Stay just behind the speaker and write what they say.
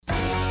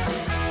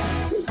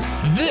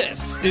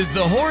This is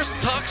the Horse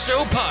Talk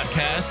Show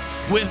podcast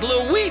with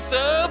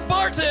Louisa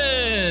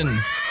Barton.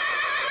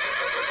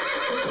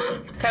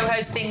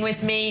 Co-hosting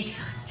with me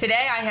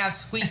today, I have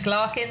Squeak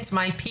Larkins,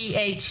 my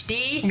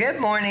PhD. Good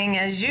morning,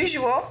 as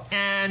usual.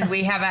 And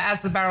we have a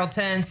As the Barrel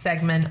Turns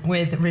segment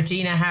with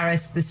Regina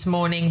Harris this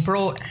morning,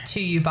 brought to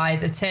you by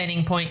the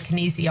Turning Point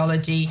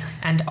Kinesiology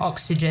and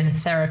Oxygen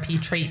Therapy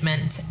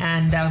Treatment.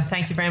 And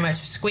thank you very much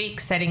for Squeak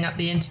setting up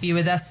the interview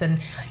with us. And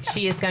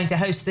she is going to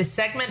host this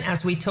segment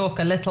as we talk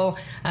a little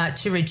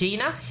to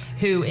Regina,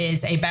 who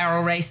is a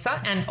barrel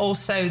racer and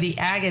also the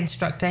ag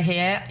instructor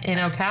here in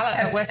Ocala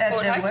at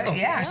Westport High School.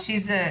 Yeah,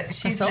 she's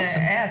awesome.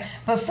 ag.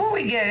 Before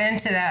we get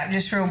into that,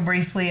 just real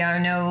briefly,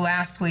 I know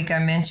last week I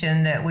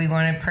mentioned that we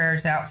wanted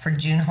prayers out for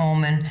June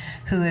Holman,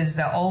 who is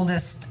the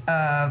oldest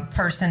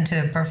person to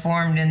have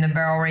performed in the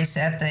barrel race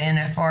at the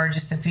NFR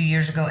just a few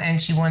years ago,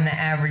 and she won the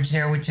average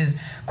there, which is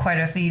quite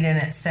a feat in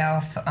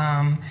itself.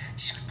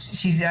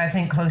 She's, I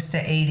think, close to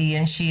 80,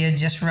 and she had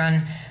just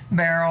run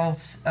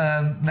barrels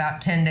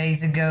about 10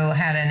 days ago,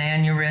 had an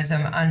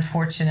aneurysm.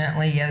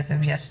 Unfortunately, as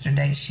of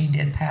yesterday, she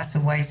did pass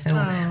away.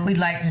 So we'd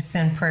like to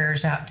send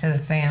prayers out to the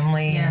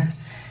family.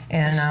 Yes,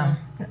 and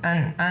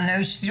I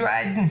know she's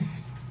riding,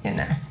 you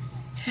know.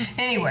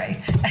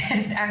 Anyway,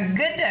 on a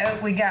good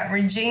note, we got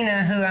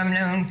Regina, who I've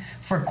known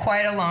for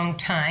quite a long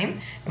time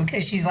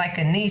because she's like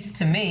a niece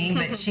to me,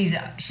 but she's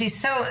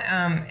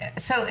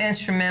so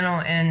instrumental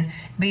in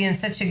being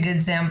such a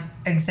good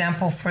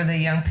example for the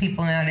young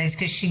people nowadays,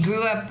 because she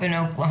grew up in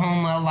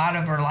Oklahoma a lot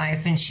of her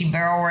life, and she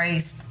barrel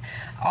raced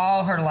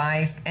all her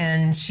life,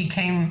 and she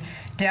came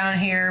down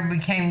here,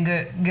 became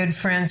good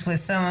friends with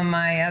some of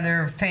my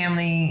other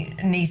family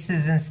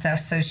nieces and stuff,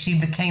 so she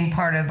became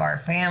part of our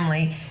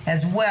family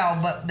as well.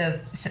 But the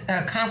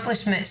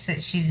accomplishments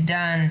that she's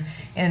done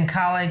in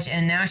college,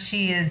 and now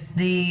she is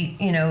the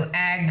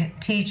ag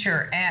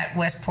teacher at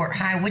Westport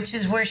High, which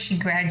is where she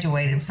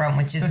graduated from,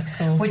 which is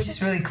cool. Which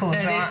is really cool.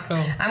 That is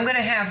cool. I'm going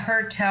to have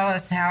her tell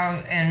us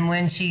how and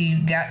when she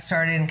got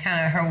started and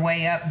kind of her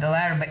way up the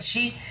ladder. But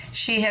she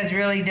has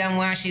really done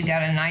well. She's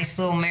got a nice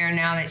little mare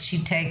now that she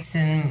takes,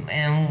 and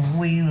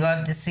we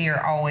love to see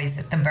her always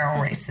at the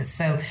barrel races.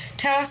 So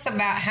tell us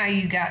about how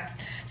you got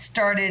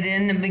started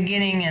in the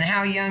beginning and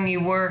how young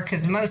you were,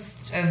 because most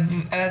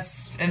of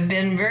us have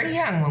been very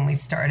young when we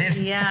started.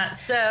 Yeah,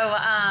 so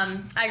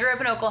I grew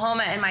up in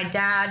Oklahoma, and my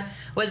dad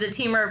was a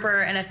team roper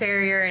and a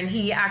farrier, and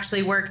he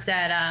actually worked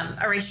at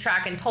a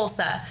racetrack in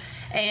Tulsa.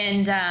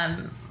 And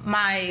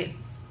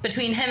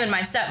between him and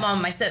my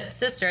stepmom, my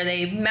stepsister,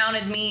 they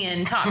mounted me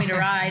and taught me to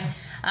ride.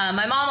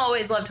 My mom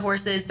always loved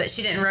horses, but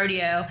she didn't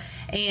rodeo.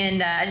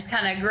 And I just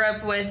kind of grew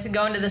up with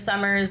going to the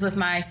summers with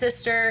my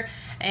sister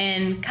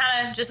and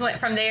kind of just went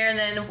from there. And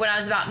then when I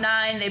was about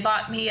 9, they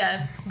bought me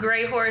a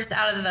gray horse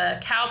out of the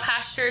cow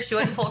pasture. She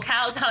wouldn't pull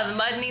cows out of the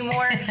mud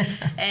anymore.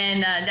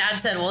 And Dad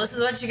said, well, this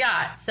is what you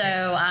got. So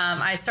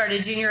I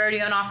started junior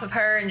rodeoing off of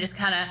her and just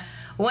kind of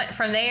went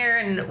from there.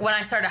 And when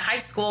I started high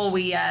school,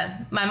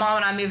 my mom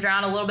and I moved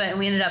around a little bit, and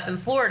we ended up in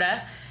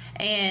Florida.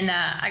 And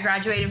I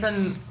graduated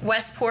from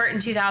Westport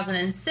in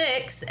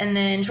 2006. And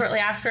then shortly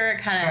after,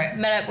 I kind of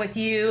met up with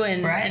you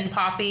and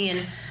Poppy,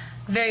 and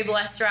very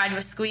blessed to ride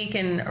with Squeak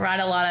and ride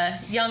a lot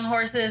of young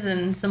horses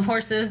and some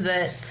horses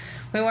that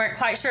we weren't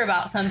quite sure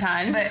about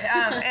sometimes. But,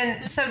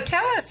 and so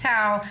tell us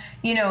how,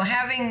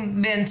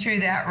 having been through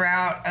that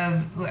route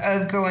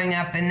of growing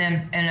up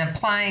and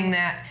applying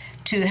that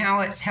to how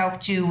it's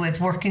helped you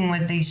with working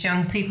with these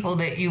young people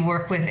that you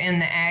work with in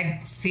the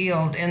ag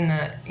field in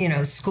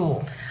the,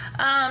 school.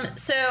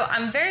 So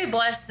I'm very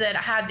blessed that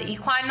I had the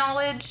equine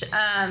knowledge.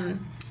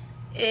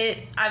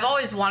 I've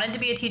always wanted to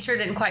be a teacher,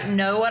 didn't quite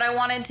know what I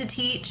wanted to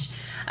teach.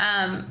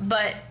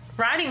 But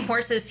riding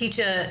horses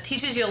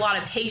teaches you a lot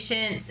of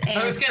patience and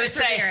I was going to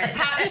say,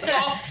 hats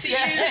off to you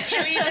that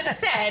you even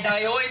said,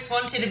 I always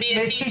wanted to be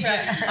a teacher.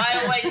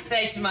 I always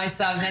say to my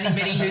son,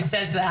 anybody who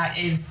says that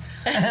is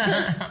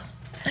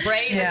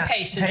brave and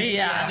patient.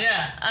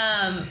 Yeah.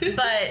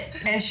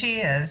 And she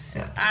is.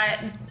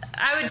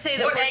 I would say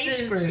that what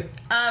horses, age group?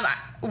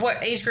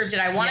 What age group did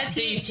I want to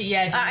teach?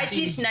 I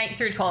teach 9th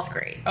through 12th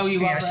grade. Oh,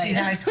 you are she's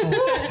high school.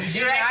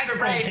 You're extra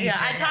brave. Yeah,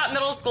 I taught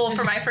middle school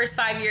for my first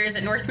 5 years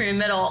at North Marion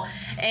Middle,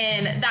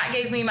 and that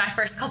gave me my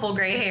first couple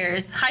gray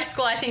hairs. High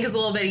school, I think, is a a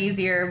little bit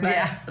easier, but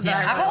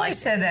I've always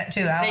said that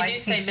too. I like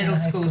say teaching middle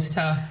school's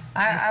tough.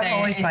 I've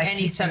always liked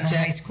teaching subject.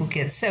 high school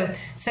kids.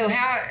 So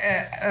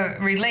how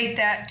relate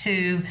that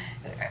to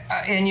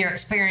in your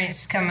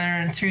experience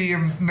coming through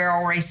your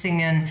barrel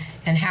racing and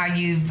how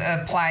you've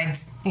applied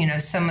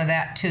some of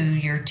that to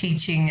your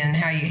teaching and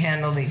how you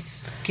handle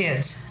these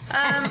kids.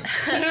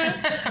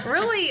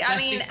 Really, I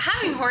mean,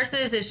 having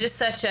horses is just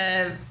such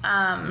a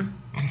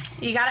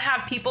you got to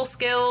have people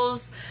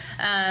skills.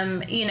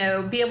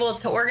 Be able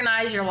to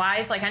organize your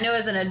life. Like I know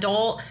as an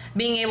adult,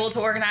 being able to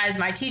organize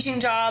my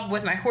teaching job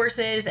with my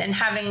horses and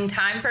having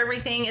time for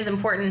everything is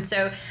important.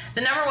 So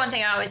the number one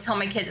thing I always tell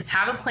my kids is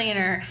have a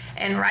planner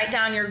and write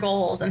down your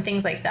goals and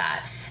things like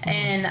that.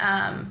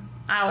 And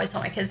I always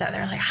tell my kids that.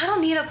 They're like, I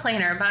don't need a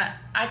planner, but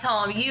I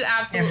tell them, you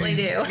absolutely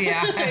do.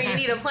 Yeah. You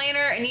need a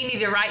planner, and you need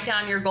to write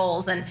down your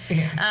goals. And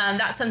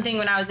that's something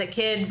when I was a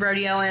kid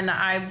rodeoing,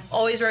 I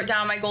always wrote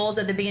down my goals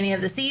at the beginning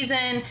of the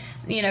season,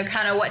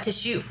 kind of what to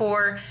shoot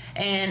for.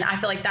 And I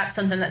feel like that's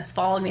something that's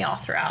followed me all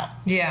throughout.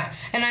 Yeah.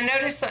 And I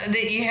noticed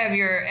that you have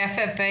your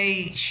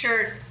FFA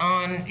shirt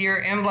on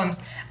your emblems.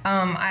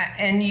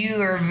 And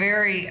you are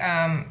very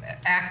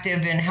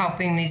active in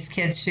helping these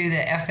kids through the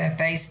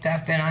FFA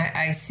stuff, and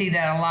I see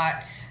that a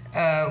lot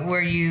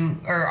where you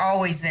are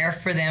always there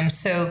for them.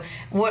 So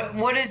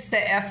what does the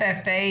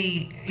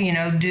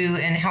FFA, do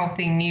in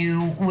helping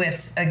you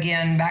with,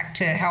 again, back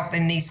to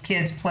helping these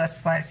kids,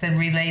 plus, like I said,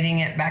 relating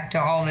it back to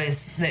all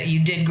this that you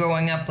did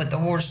growing up with the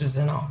horses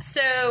and all?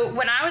 So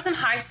when I was in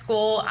high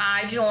school,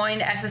 I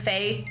joined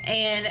FFA,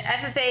 and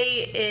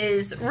FFA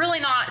is really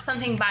not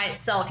something by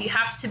itself. You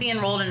have to be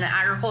enrolled in an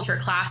agriculture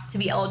class to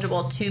be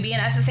eligible to be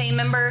an FFA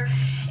member.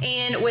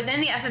 And within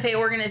the FFA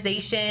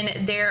organization,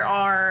 there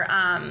are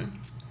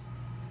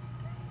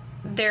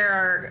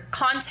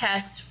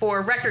contests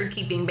for record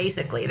keeping,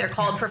 basically. They're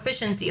called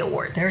proficiency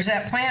awards. There's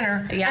that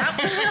planner. Yeah.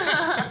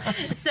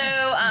 So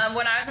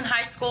when I was in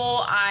high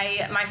school,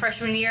 my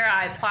freshman year,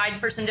 I applied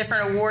for some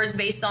different awards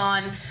based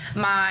on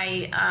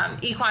my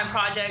equine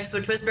projects,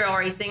 which was barrel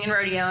racing and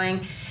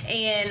rodeoing.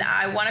 And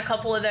I won a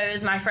couple of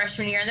those my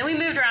freshman year. And then we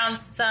moved around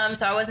some,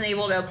 so I wasn't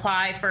able to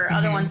apply for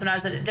other ones when I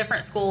was at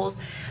different schools.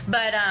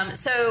 But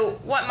so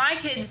what my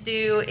kids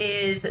do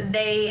is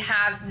they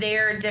have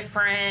their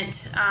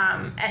different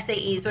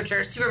SAEs, which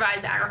are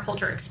supervised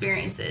agriculture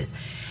experiences.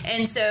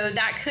 And so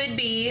that could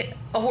be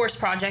a horse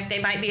project.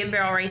 They might be a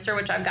barrel racer,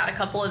 which I've got a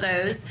couple of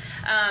those.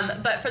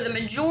 But for the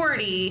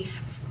majority,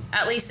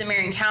 at least in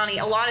Marion County,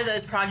 a lot of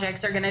those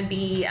projects are going to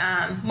be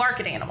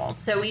market animals.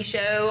 So we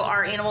show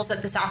our animals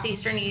at the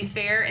Southeastern Youth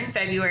Fair in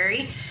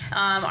February.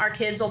 Our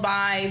kids will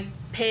buy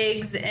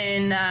pigs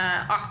in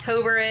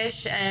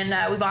October-ish,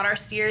 and we bought our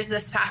steers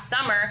this past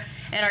summer,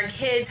 and our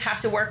kids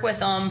have to work with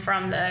them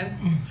from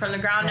the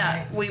ground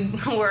up.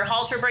 We're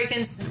halter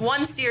breaking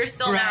one steer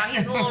still now.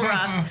 He's a little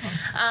rough.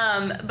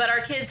 But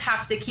our kids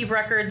have to keep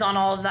records on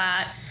all of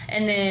that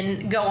and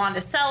then go on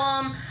to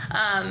sell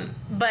them.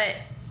 But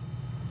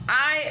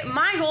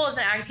my goal as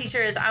an ag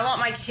teacher is I want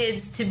my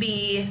kids to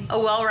be a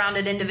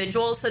well-rounded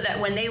individual so that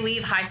when they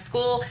leave high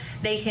school,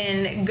 they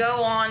can go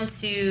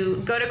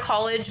to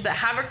college, but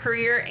have a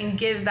career and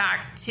give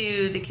back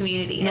to the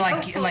community.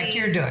 Like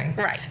you're doing.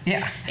 Right.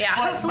 Yeah. Yeah.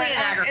 Well, hopefully in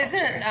agriculture.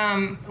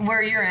 Isn't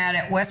where you're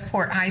at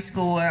Westport High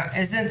School,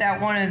 isn't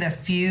that one of the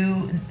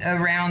few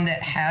around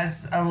that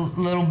has a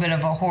little bit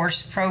of a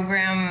horse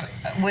program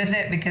with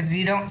it? Because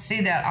you don't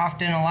see that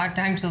often. A lot of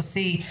times you'll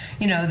see,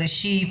 the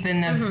sheep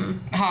and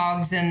the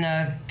hogs and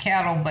the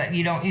cattle, but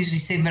you don't usually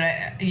see,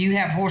 but you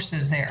have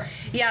horses there.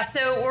 Yeah,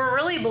 so we're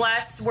really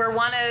blessed. We're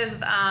one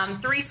of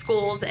 3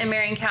 schools in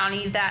Marion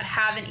County that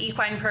have an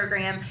equine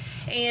program.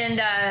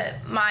 And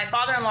my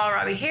father-in-law,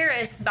 Robbie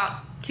Harris,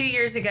 about 2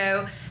 years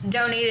ago,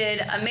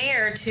 donated a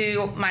mare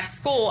to my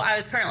school. I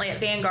was currently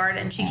at Vanguard,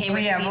 and she came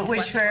with me to which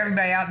Westport. For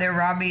everybody out there,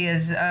 Robbie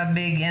is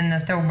big in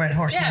the thoroughbred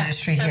horse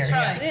industry here. That's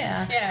right.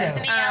 Yeah. Yeah.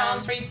 Isn't he out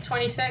on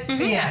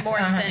 326? Yes,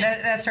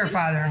 that's her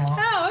father-in-law.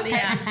 Oh, okay.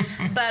 Yeah,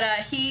 but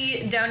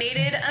he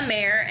donated a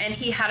mare, and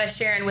he had us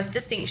sharing with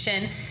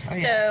distinction.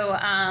 So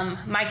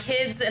my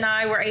kids and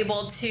I were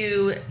able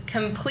to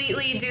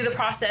completely do the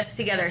process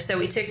together. So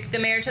we took the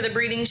mare to the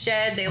breeding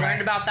shed. They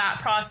learned about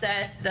that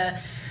process.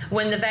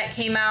 When the vet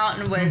came out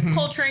and was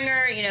culturing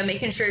her,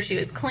 making sure she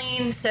was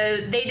clean. So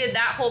they did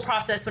that whole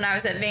process when I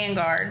was at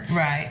Vanguard.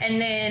 Right.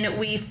 And then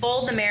we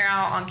foaled the mare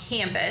out on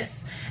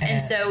campus.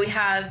 And so we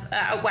have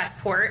at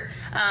Westport.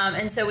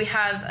 And so we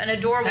have an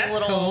adorable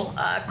little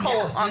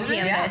colt on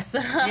campus.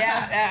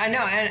 Yeah, I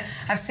know. And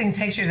I've seen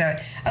pictures of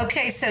it.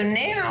 Okay, so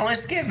now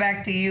let's get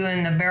back to you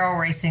and the barrel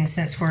racing,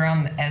 since we're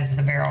on as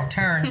the barrel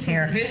turns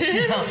here.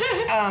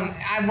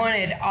 I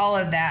wanted all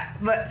of that.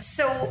 But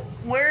so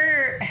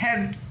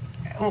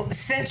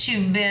since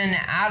you've been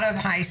out of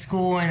high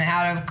school and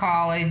out of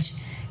college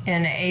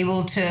and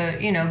able to,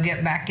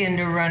 get back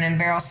into running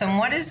barrels, so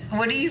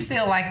what do you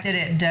feel like that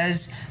it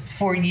does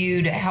for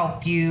you to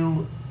help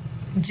you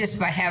just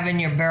by having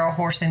your barrel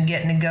horse and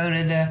getting to go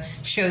to the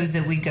shows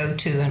that we go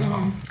to and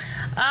all?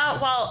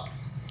 Well,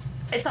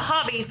 it's a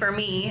hobby for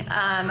me.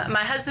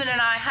 My husband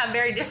and I have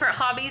very different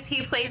hobbies.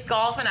 He plays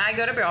golf and I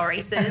go to barrel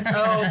races.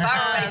 Barrel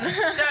racing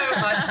is so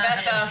much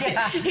better.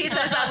 Yeah. He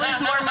says I lose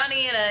more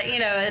money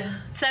in a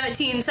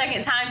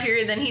 17-second time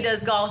period than he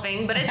does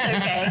golfing, but it's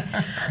okay.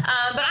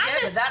 But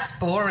but that's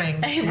boring.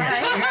 Right?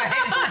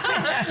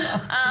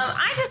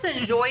 I just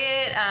enjoy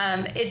it.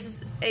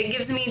 It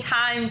gives me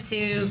time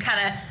to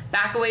kind of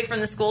back away from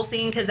the school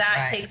scene, because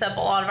that takes up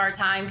a lot of our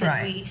time, because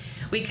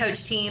we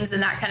coach teams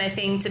and that kind of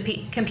thing to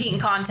compete in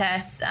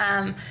contests.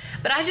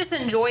 But I just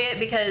enjoy it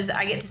because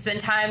I get to spend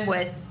time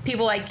with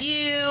people like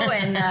you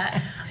and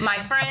my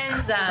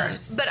friends.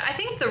 But I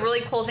think the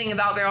really cool thing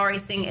about barrel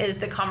racing is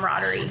the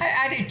camaraderie.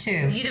 I do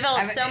too. You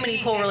develop so many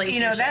cool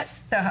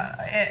relationships. That's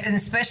and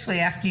especially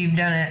after you've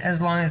done it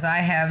as long as I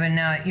have, and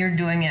now you're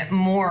doing it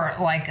more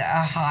like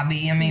a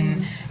hobby. I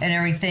mean, and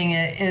everything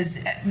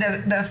is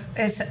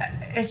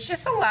it's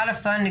just a lot of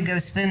fun to go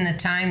spend the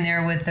time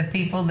there with the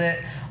people that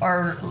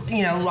are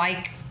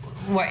like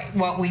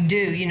what we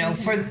do,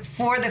 for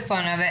the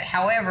fun of it.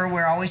 However,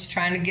 we're always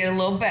trying to get a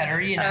little better,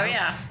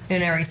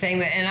 and everything.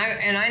 But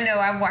and I know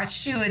I've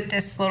watched you with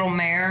this little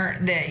mare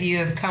that you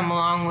have come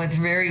along with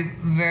very,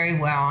 very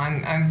well.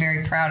 I'm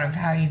very proud of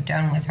how you've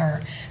done with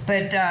her.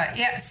 But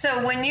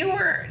so when you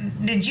were,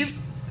 did you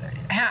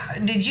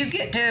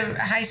get to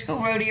high school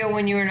rodeo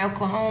when you were in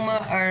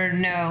Oklahoma, or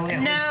no?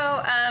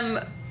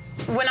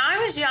 When I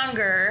was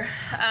younger,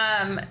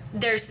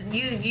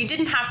 you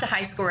didn't have to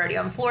high school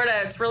rodeo. In Florida,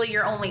 it's really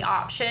your only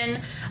option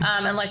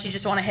unless you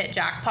just want to hit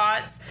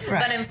jackpots. Right.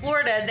 But in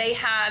Florida, they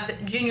have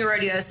junior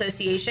rodeo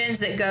associations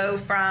that go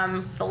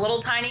from the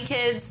little tiny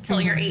kids till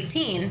you're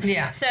 18.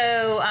 Yeah.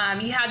 So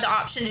you had the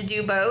option to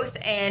do both.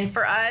 And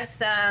for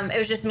us, it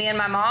was just me and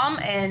my mom.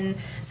 And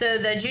so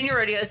the junior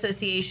rodeo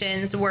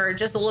associations were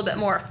just a little bit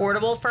more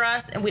affordable for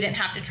us. And we didn't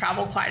have to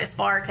travel quite as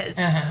far because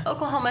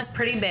Oklahoma's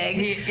pretty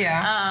big.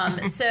 Yeah.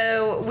 So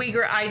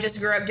I just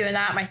grew up doing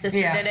that. My sister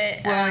did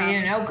it.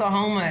 Well,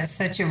 Oklahoma is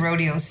such a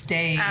rodeo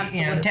state.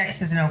 Absolutely.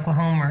 Texas and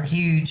Oklahoma are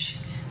huge,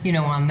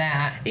 on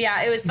that.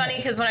 Yeah, it was funny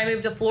because when I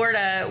moved to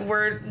Florida,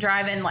 we're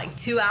driving like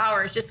 2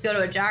 hours just to go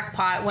to a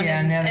jackpot. When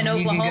in Oklahoma,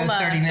 you can go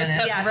 30 minutes.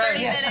 30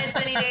 minutes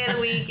any day of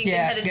the week. You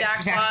can hit a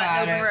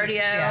jackpot, open rodeo.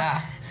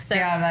 Yeah. So,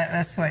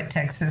 that's what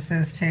Texas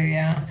is too.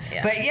 Yeah.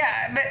 But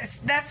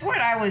that's what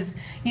I was,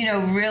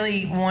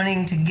 really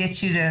wanting to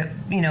get you to,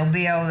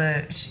 be able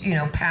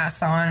to,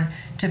 pass on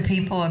to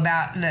people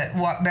about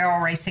what barrel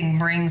racing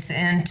brings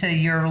into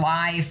your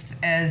life,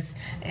 as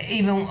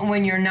even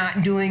when you're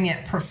not doing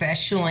it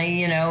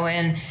professionally,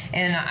 and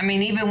I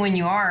mean, even when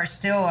you are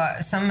still,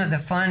 some of the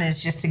fun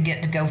is just to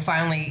get to go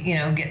finally,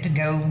 get to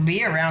go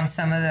be around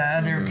some of the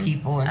other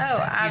people and stuff.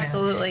 Oh,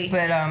 absolutely.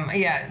 But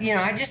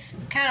I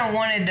just kind of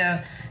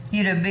wanted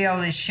you to be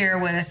able to share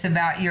with us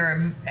about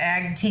your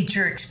ag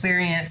teacher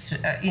experience,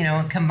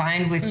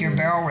 combined with your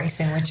barrel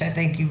racing, which I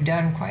think you've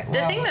done quite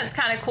well. The thing that's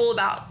kind of cool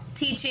about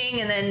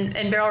teaching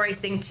and barrel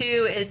racing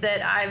too is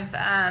that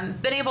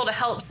I've been able to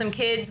help some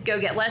kids go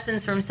get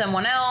lessons from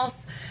someone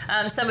else,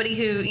 somebody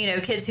who,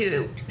 kids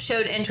who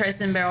showed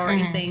interest in barrel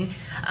racing.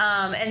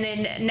 And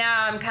then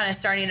now I'm kind of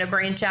starting to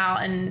branch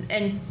out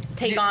and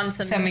take on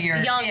some of your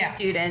young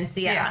students.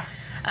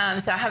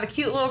 So I have a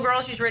cute little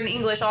girl. She's written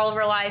English all of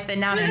her life,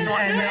 and now she's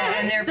wanting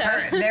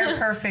to they're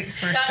perfect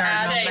for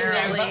starting on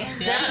barrels.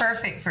 They're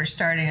perfect for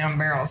starting on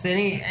barrels.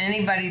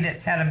 Anybody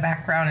that's had a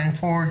background in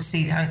forward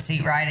seat, hunt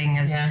seat riding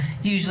is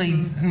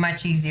usually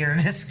much easier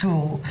to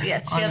school.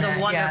 Yes, she has a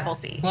wonderful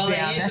seat. Well,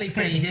 they're usually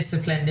pretty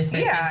disciplined if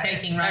they've been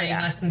taking riding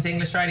lessons,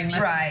 English riding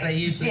lessons. Right. They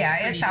usually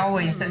it's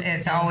always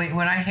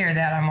when I hear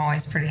that, I'm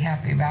always pretty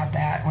happy about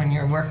that when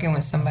you're working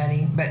with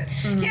somebody. But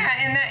and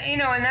that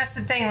and that's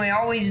the thing, we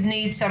always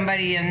need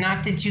somebody. And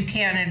not that you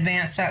can't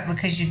advance up,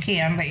 because you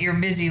can, but you're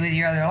busy with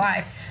your other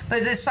life.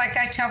 But it's like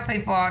I tell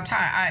people all the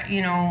time,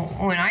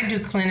 when I do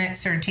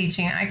clinics or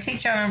teaching, I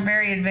teach on a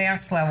very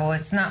advanced level.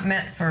 It's not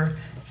meant for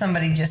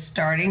somebody just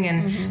starting,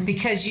 and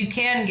because you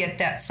can get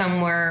that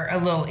somewhere a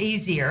little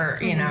easier,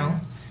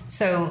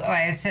 So,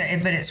 like I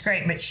said, but it's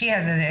great. But she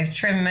has a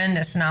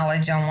tremendous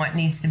knowledge on what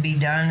needs to be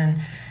done,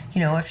 and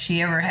if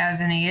she ever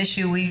has any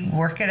issue, we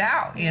work it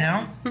out,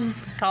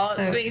 Call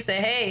it Squeak, say,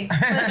 hey,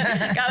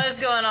 got this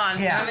going on.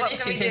 Yeah. What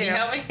can we do? Can you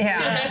help me?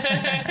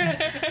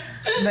 Yeah.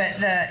 But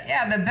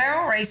the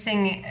barrel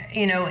racing,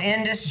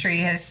 industry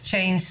has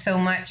changed so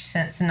much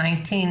since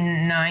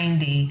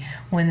 1990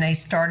 when they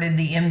started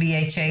the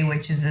MBHA,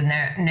 which is the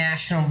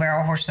National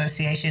Barrel Horse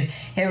Association.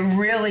 It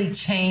really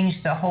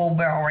changed the whole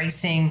barrel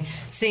racing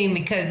scene,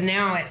 because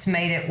now it's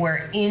made it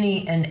where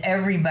any and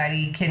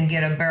everybody can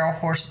get a barrel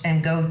horse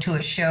and go to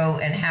a show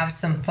and have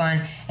some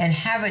fun and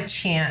have a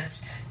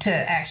chance to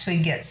actually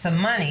get some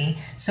money.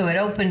 So it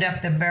opened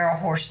up the barrel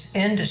horse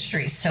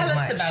industry so much. Tell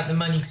us about the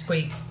money,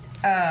 Squeak.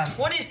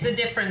 What is the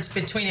difference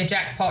between a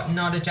jackpot and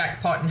not a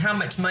jackpot, and how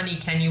much money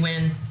can you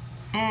win?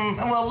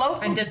 Well,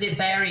 local. And does it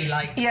vary?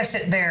 Yes,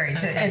 it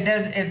varies. Okay. It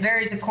does. It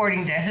varies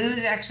according to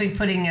who's actually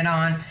putting it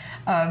on,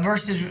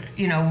 versus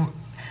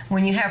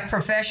when you have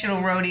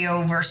professional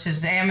rodeo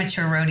versus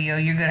amateur rodeo,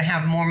 you're going to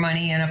have more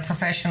money in a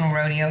professional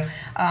rodeo.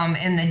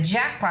 And the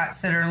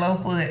jackpots that are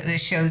local, the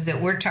shows that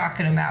we're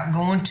talking about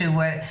going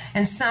to,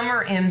 and some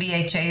are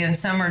MBHA and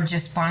some are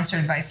just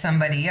sponsored by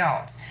somebody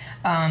else.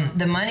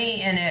 The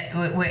money in it,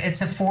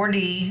 it's a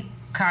 4D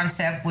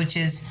concept, which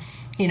is,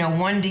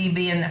 1D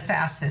being the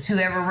fastest.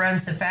 Whoever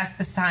runs the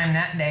fastest time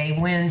that day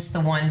wins the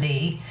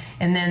 1D.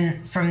 And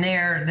then from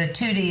there, the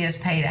 2D is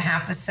paid a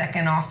half a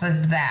second off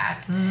of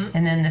that.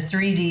 And then the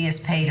 3D is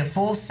paid a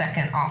full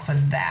second off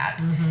of that.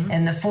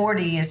 And the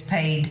 4D is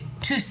paid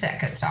 2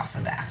 seconds off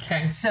of that.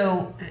 Okay.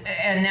 So,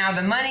 and now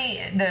the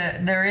money,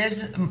 there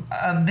is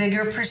a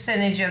bigger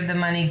percentage of the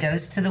money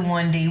goes to the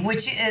 1D,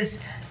 which is,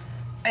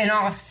 in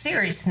all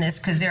seriousness,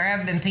 because there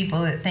have been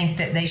people that think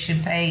that they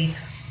should pay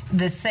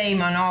the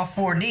same on all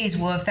 4Ds.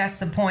 Well, if that's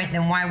the point,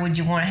 then why would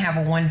you want to have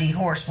a 1D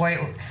horse?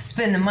 Why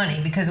spend the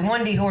money? Because a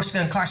 1D horse is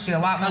going to cost you a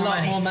lot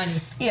more money.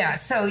 Yeah,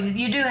 so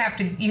you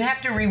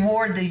have to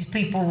reward these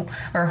people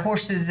or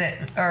horses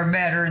that are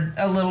better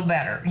a little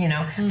better,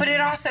 But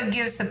it also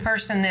gives the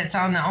person that's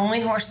on the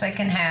only horse they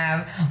can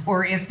have,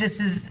 or if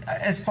this is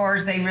as far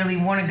as they really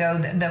want to go,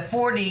 the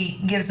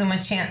 4D gives them a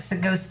chance to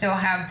go still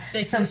have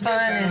some fun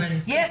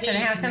and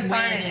have some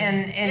fun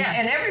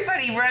and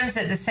everybody runs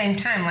at the same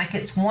time, like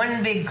it's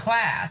one big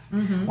class.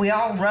 We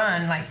all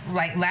run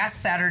like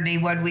last Saturday.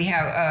 What we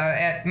have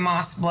at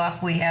Moss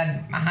Bluff, we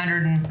had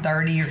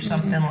 130 or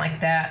something like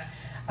that.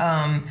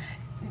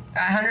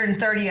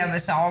 130 of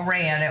us all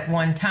ran at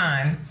one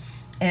time,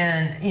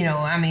 and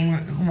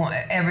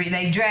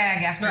they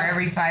drag after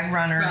every 5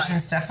 runners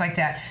and stuff like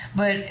that.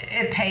 But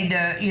it paid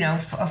a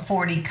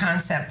 40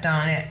 concept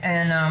on it,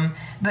 and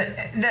but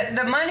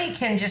the money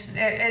can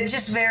it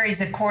just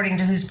varies according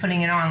to who's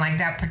putting it on. Like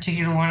that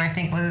particular one, I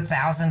think was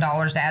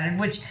 $1,000 added,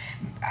 which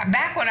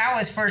back when I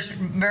was first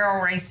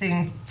barrel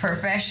racing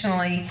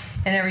professionally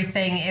and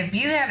everything, if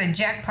you had a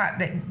jackpot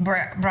that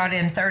brought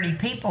in 30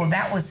 people,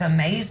 that was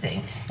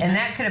amazing, and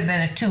that could have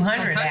been a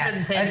 200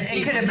 added.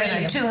 It could have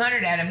been a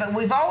 200 added, but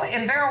we've always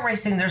in barrel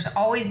racing. There's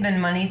always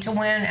been money to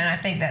win, and I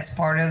think that's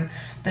part of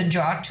the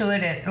draw to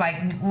it.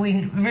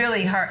 We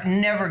really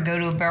never go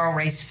to a barrel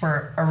race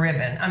for a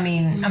ribbon. I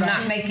mean, I'm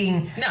not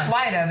making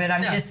light of it.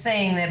 I'm just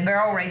saying that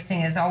barrel racing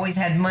has always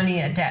had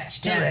money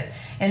attached to it.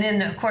 And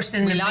then, of course,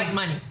 we like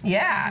money.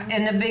 Yeah,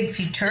 in the big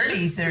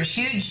futurities, there's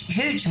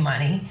huge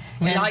money.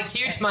 We like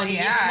huge money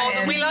even more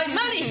than we like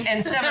money.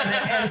 And some of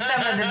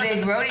the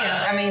big rodeos.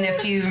 I mean,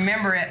 if you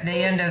remember at the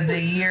end of the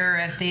year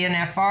at the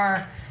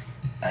NFR,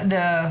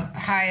 the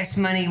highest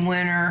money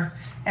winner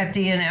at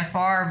the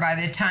NFR by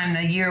the time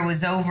the year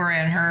was over,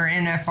 and her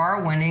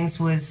NFR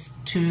winnings was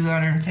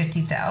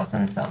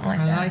 $250,000, something like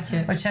that. I like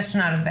it. Which that's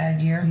not a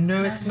bad year.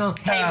 No, it's not.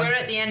 Hey, we're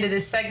at the end of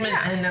this segment,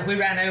 and we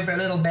ran over a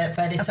little bit,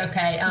 but it's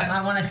okay.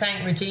 I want to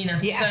thank Regina so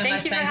much.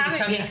 Thank you for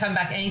coming. Come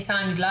back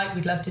anytime you'd like.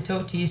 We'd love to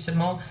talk to you some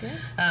more.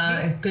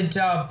 Good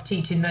job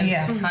teaching those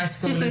high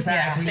schoolers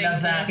that. We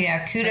love that.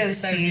 Yeah,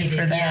 kudos to you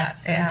for that.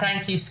 Yes. And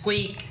thank you,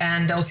 Squeak,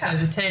 and also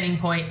the Turning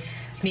Point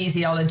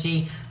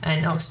Kinesiology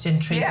and Oxygen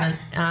Treatment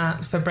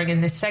for bringing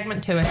this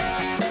segment to us.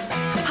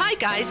 Hi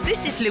guys,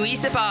 this is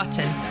Louisa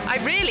Barton. I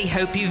really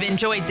hope you've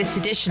enjoyed this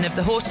edition of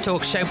the Horse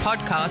Talk Show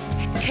podcast.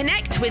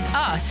 Connect with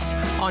us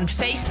on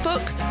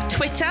Facebook,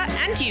 Twitter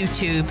and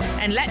YouTube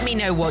and let me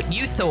know what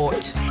you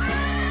thought.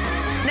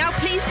 Now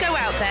please go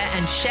out there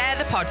and share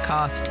the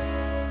podcast.